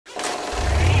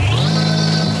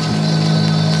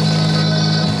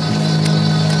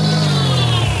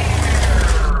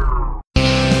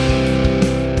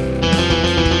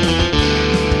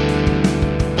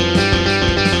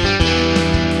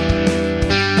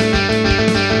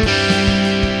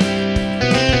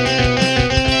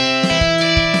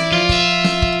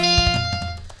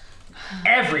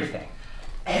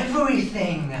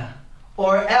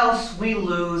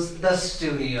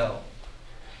studio.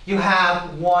 You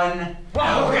have one.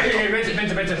 Whoa, okay, Vincent,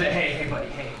 hey, buddy,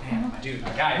 hey, man, my dude, my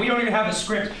guy. We don't even have a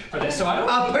script for this, so I don't.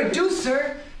 A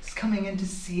producer is coming in to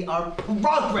see our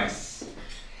progress.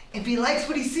 If he likes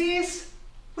what he sees,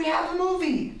 we have a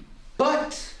movie.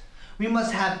 But we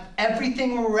must have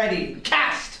everything ready.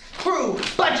 Cast, crew,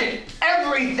 budget,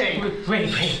 everything.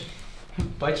 Wait.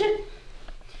 Budget?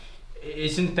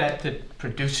 Isn't that the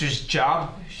producer's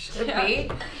job? Should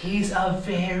be. He's a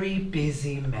very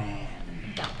busy man.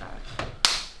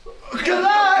 Good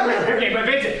luck! Okay, but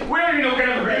Vincent, we don't even know what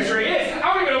kind of a producer he is.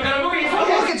 I don't even know what kind of movie he is.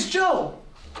 Oh, look, it's Joe.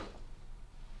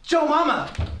 Joe Mama.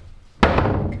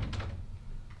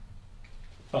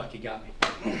 Fuck, you got me.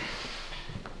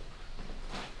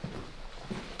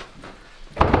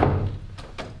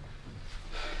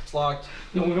 It's locked.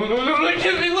 No,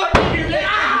 give me luck. Get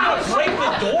out! Break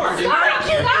the door, dude. Stop!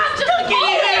 Just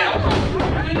get it!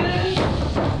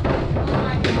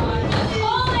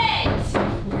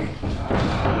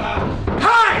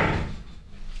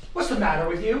 What's the matter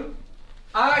with you?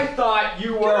 I thought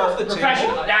you were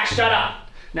professional. Ah, shut up.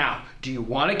 Now, do you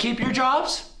want to keep your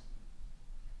jobs?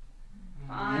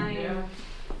 Fine.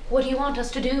 What do you want us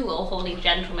to do, O holy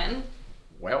gentleman?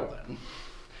 Well then,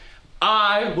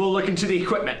 I will look into the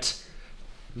equipment.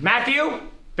 Matthew,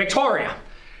 Victoria,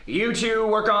 you two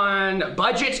work on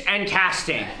budget and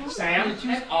casting. Sam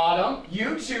and Autumn,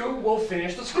 you two will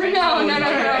finish the script. No.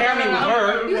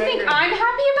 You think I'm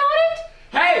happy about it?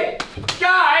 Hey,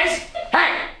 guys!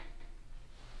 Hey!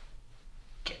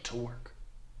 Get to work.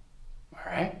 All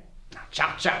right? Now,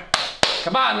 chop.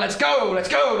 Come on, let's go. We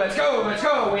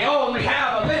only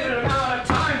have a limited amount of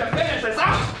time to finish this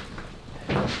up.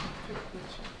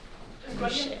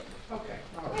 Shit. Okay.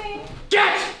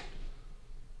 Get!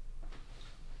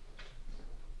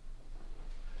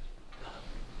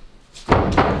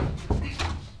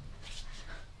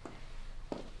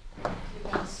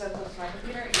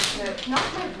 Not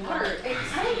my water.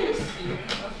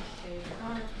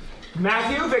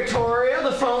 Matthew, Victoria,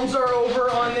 the phones are over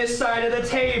on this side of the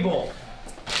table.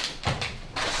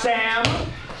 Sam,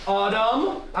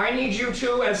 Autumn, I need you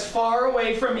two as far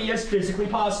away from me as physically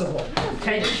possible.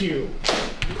 Thank you.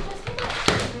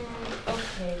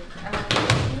 Okay.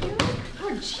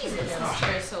 Oh, Jesus. This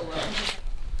chair is so low.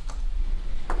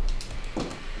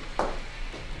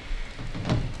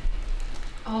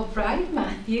 All right,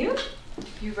 Matthew.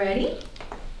 You ready?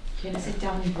 You're gonna sit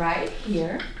down right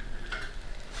here.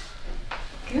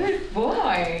 Good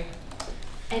boy.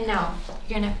 And now,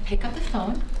 you're gonna pick up the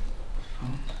phone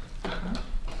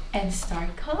and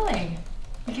start calling.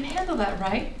 You can handle that,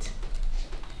 right?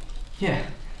 Yeah.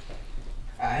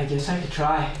 I guess I could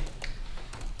try.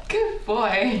 Good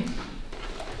boy.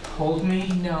 Hold me.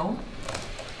 No.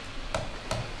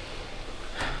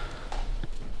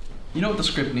 You know what the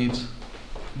script needs?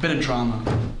 A bit of drama.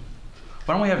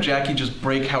 Why don't we have Jackie just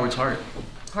break Howard's heart?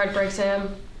 Heartbreak,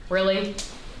 Sam? Really?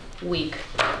 Weak.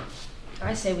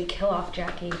 I say we kill off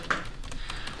Jackie.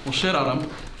 Well, shit, Autumn.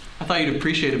 I thought you'd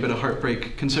appreciate a bit of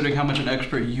heartbreak, considering how much an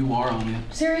expert you are on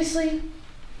it. Seriously?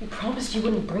 You promised you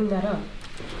wouldn't bring that up.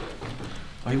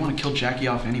 Why do you want to kill Jackie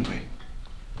off anyway?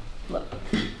 Look,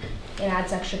 it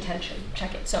adds extra tension.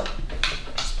 Check it. So,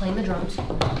 she's playing the drums,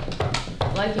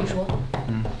 like usual,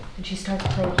 and she starts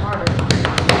playing harder.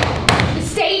 The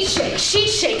stage shakes, she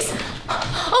shakes.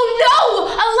 Oh no!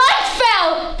 A light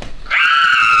fell!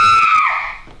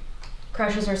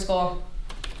 Crushes her skull.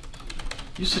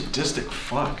 You sadistic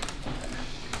fuck.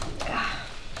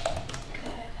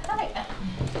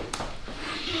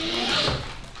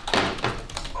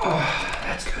 Oh,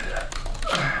 that's good.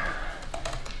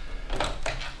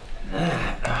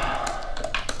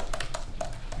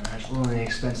 That's a little on the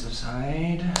expensive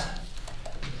side.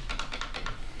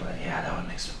 But yeah, that would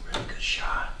make some really good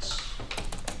shots.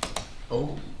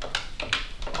 Oh.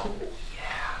 Oh,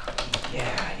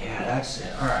 yeah, that's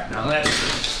it. All right, now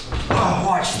let's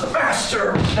watch the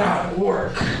master at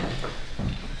work.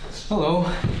 Hello.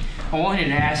 I wanted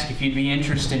to ask if you'd be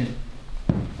interested.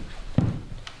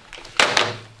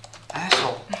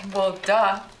 Asshole. Well,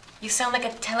 duh. You sound like a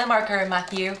telemarketer,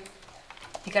 Matthew.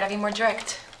 You gotta be more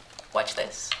direct. Watch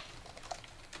this.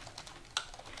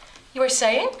 You were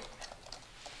saying?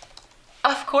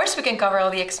 Of course we can cover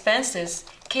all the expenses.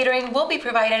 Catering will be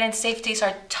provided and safety is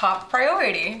our top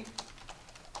priority.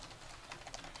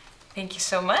 Thank you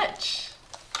so much.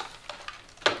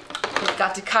 We've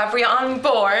got DiCaprio on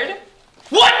board.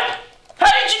 What?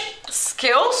 How did you?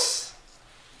 Skills?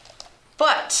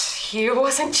 But he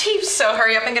wasn't cheap, so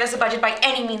hurry up and get us a budget by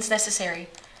any means necessary.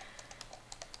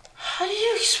 How do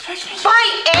you expect me to?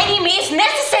 By any means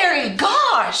necessary!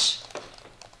 Gosh!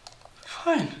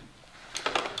 Fine.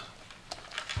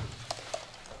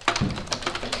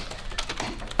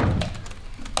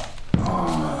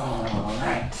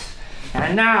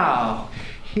 Now,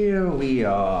 here we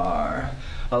are.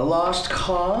 A lost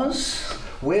cause?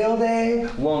 Will they?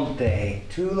 Won't they?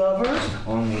 Two lovers?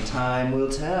 Only time will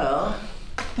tell.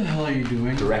 What the hell are you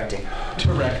doing? Directing.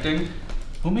 Directing?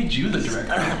 Who made you the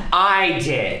director? I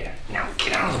did. Now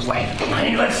get out of the way.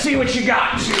 Let's see what you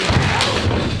got.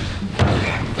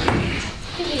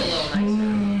 Give me a little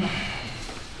nicer.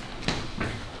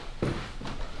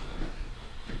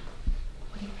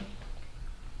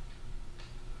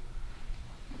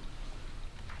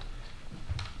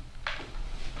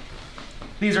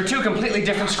 These are two completely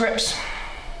different scripts.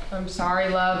 I'm sorry,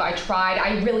 love. I tried.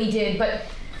 I really did, but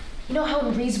you know how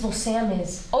unreasonable Sam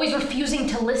is. Always refusing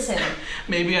to listen.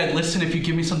 Maybe I'd listen if you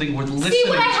give me something worth listening to. See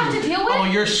what I have to deal with? Oh,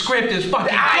 your script is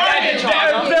fucking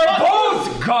They're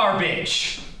both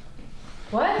garbage.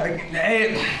 What?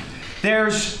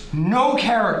 There's no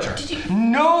character,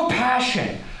 no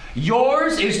passion.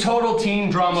 Yours is total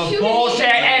teen drama bullshit,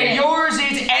 and yours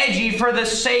is edgy for the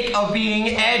sake of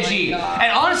being edgy. And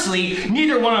honestly,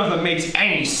 neither one of them makes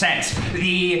any sense.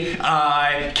 The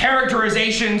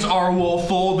characterizations are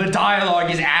woeful, the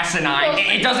dialogue is asinine.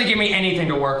 It doesn't give me anything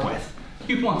to work with.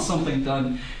 You want something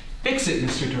done. Fix it,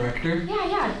 Mr. Director.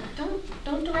 Yeah.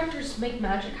 Don't directors make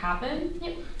magic happen?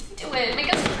 Yeah, do it.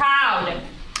 Make us proud.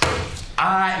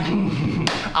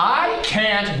 I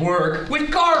can't work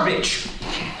with garbage.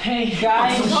 Hey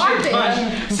guys, Garbage.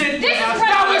 Sit This is down.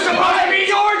 That was supposed to be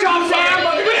your job, Sam!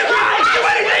 We can't do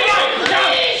anything else!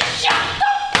 Shut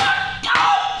the fuck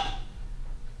up!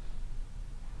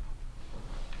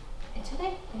 It's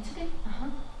okay. It's okay. Uh-huh.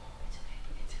 It's okay.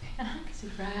 It's okay. Uh-huh. Sit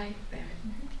right there.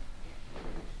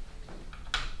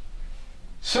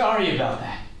 sorry about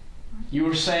that. You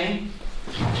were saying?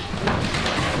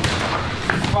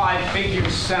 5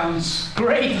 figures sounds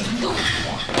great,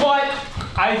 but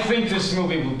I think this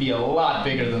movie would be a lot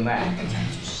bigger than that.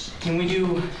 Can we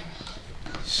do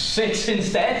 6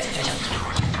 instead?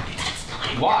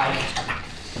 Why?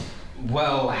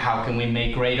 Well, how can we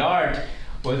make great art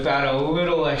without a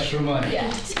little extra money?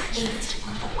 Yes.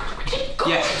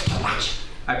 Yes,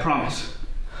 I promise.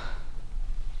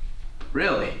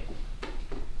 Really?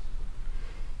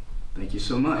 Thank you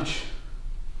so much.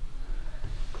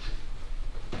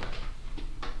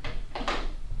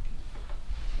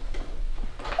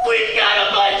 We've got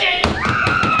a budget!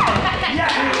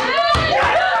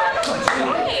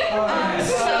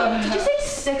 So, did you say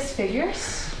 6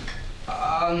 figures?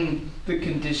 The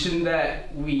condition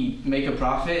that we make a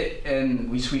profit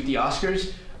and we sweep the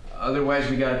Oscars. Otherwise,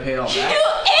 we gotta pay it all back.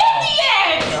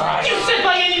 Idiot! You said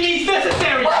by any means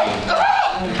necessary!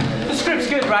 The script's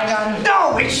good, right, Adam?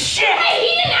 No, it's shit! Hey,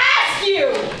 he didn't ask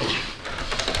you!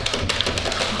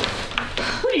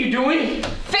 What are you doing?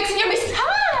 Fixing your mistake.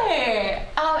 Hi!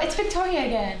 It's Victoria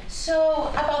again.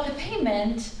 So, about the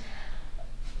payment,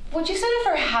 would you settle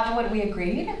for half of what we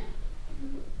agreed?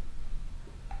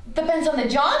 Depends on the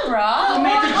genre.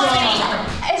 Make the genre.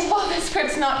 As well, the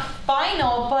script's not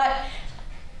final, but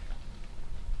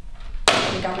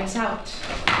we got this out.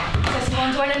 Says he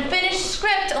won't write an unfinished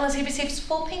script unless he receives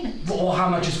full payment. Well, how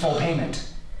much is full payment?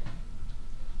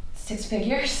 6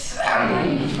 figures.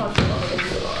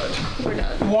 We're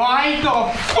done. Why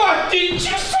the fuck did you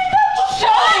say that?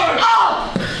 Shut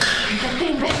up! Get the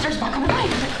investors back on the line.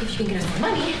 If you can get us the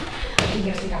money, you can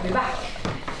get us the copy back.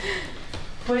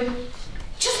 But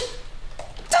Just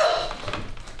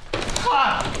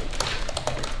fuck!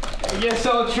 I guess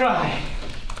I'll try.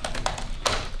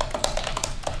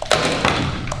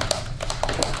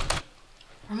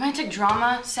 Romantic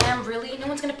drama? Sam, really? No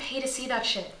one's gonna pay to see that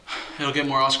shit. It'll get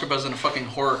more Oscar buzz than a fucking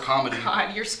horror comedy.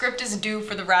 God, your script is due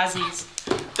for the Razzies.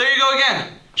 There you go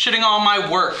again, shitting on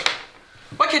my work.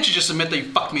 Why can't you just admit that you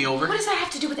fucked me over? What does that have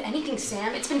to do with anything,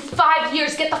 Sam? It's been 5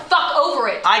 years. Get the fuck over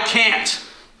it. I can't.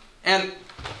 And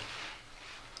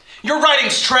your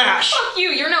writing's trash. Fuck you.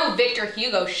 You're no Victor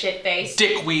Hugo shitface.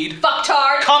 Dickweed.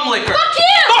 Fucktard. Cum licker. Fuck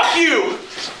you! Fuck you!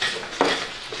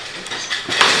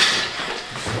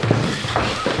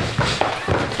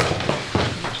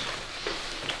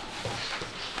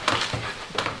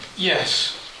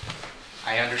 Yes,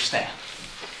 I understand.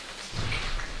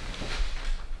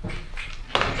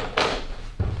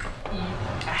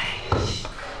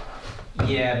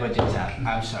 Yeah, but it's out.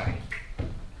 I'm sorry.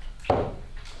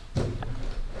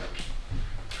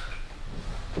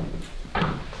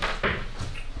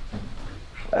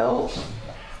 Well,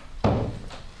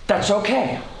 that's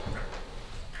okay.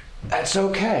 That's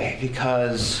okay,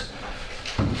 because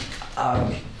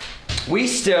we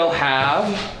still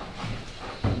have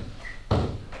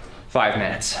 5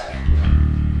 minutes.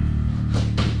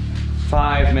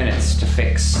 5 minutes to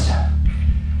fix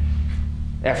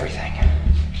everything.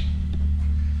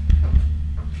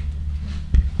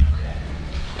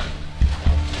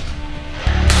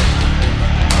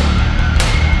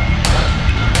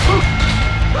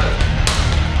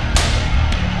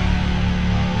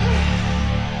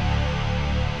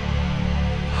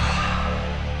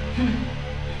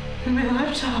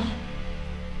 laptop.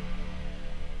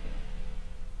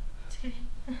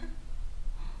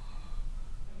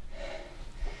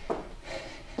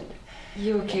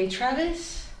 You okay,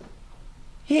 Travis?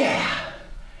 Yeah.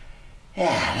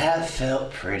 Yeah, that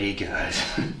felt pretty good.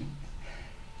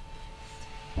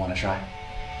 Wanna try?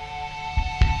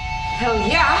 Hell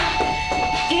yeah!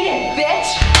 Eat it,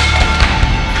 bitch!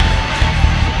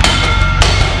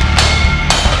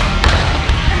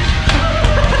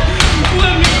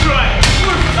 Let me try.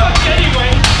 We're fucked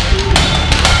anyway.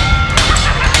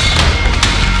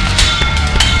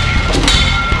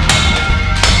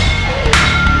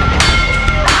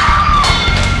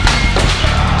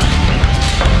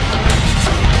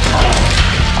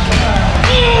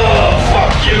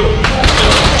 Fuck you!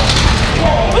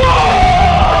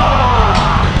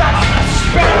 That's the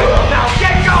spirit! Now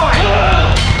get going!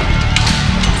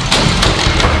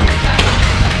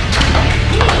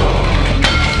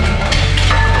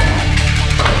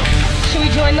 Should we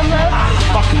join them, love?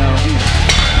 Fuck no.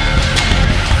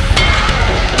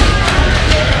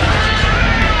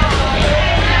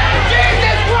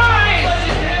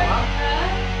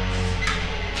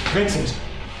 Vincent!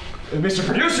 Mr.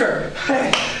 Producer!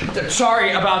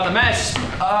 Sorry about the mess.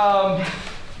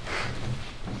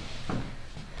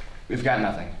 We've got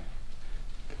nothing.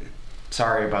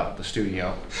 Sorry about the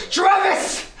studio.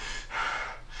 Travis!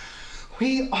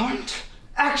 We aren't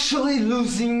actually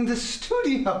losing the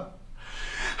studio.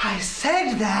 I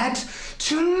said that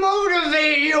to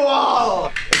motivate you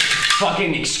all.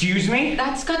 Fucking excuse me?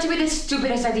 That's got to be the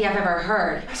stupidest idea I've ever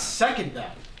heard. I second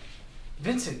that.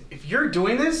 Vincent, if you're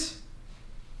doing this,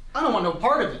 I don't want no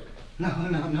part of it. No.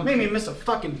 Made me miss a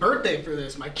fucking birthday for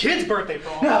this. My kid's birthday for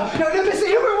all. No, Mr.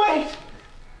 Hubert, wait!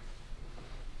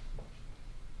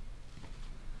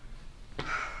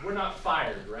 We're not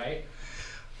fired, right?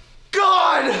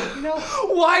 God!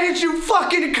 Why did you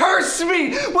fucking curse me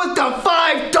with the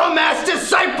 5 dumbass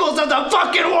disciples of the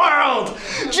fucking world?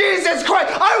 Jesus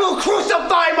Christ, I will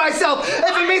crucify myself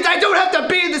if it means I don't have to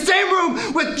be in the same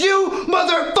room with you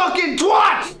motherfucking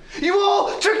twats! You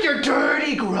all took your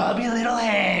dirty, grubby little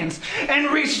hands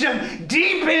and reached them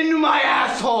deep into my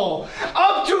asshole,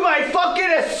 up to my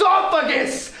fucking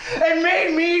esophagus, and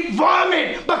made me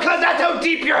vomit because that's how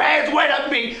deep your hands went up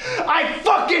me. I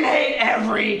fucking hate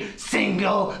every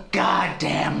single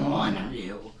goddamn one of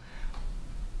you.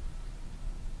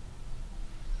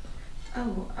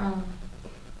 Oh,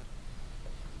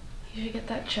 you should get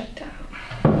that checked out.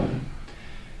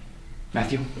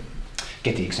 Matthew,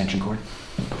 get the extension cord.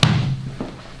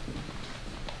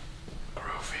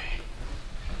 Groovy.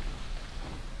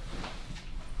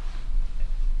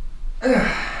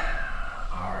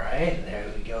 Alright, there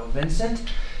we go, Vincent.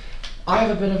 I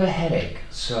have a bit of a headache,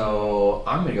 so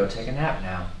I'm gonna go take a nap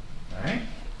now. Alright?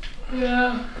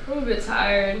 Yeah, I'm a bit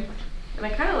tired. And I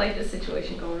kind of like this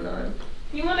situation going on.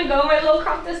 You want to go, my little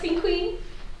crop dusting queen?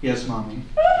 Yes, Mommy.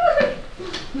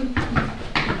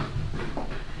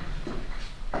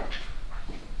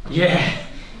 Yeah.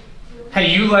 How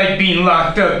you like being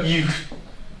locked up, you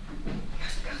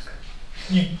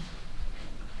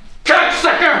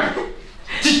cocksucker!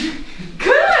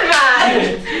 Good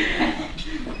man!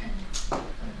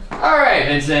 Alright,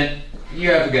 Vincent.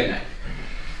 You have a good night.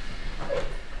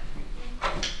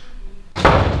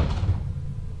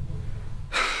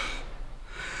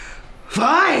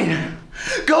 Fine.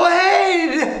 Go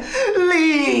ahead.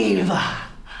 Leave.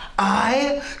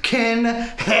 I can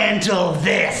handle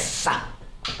this.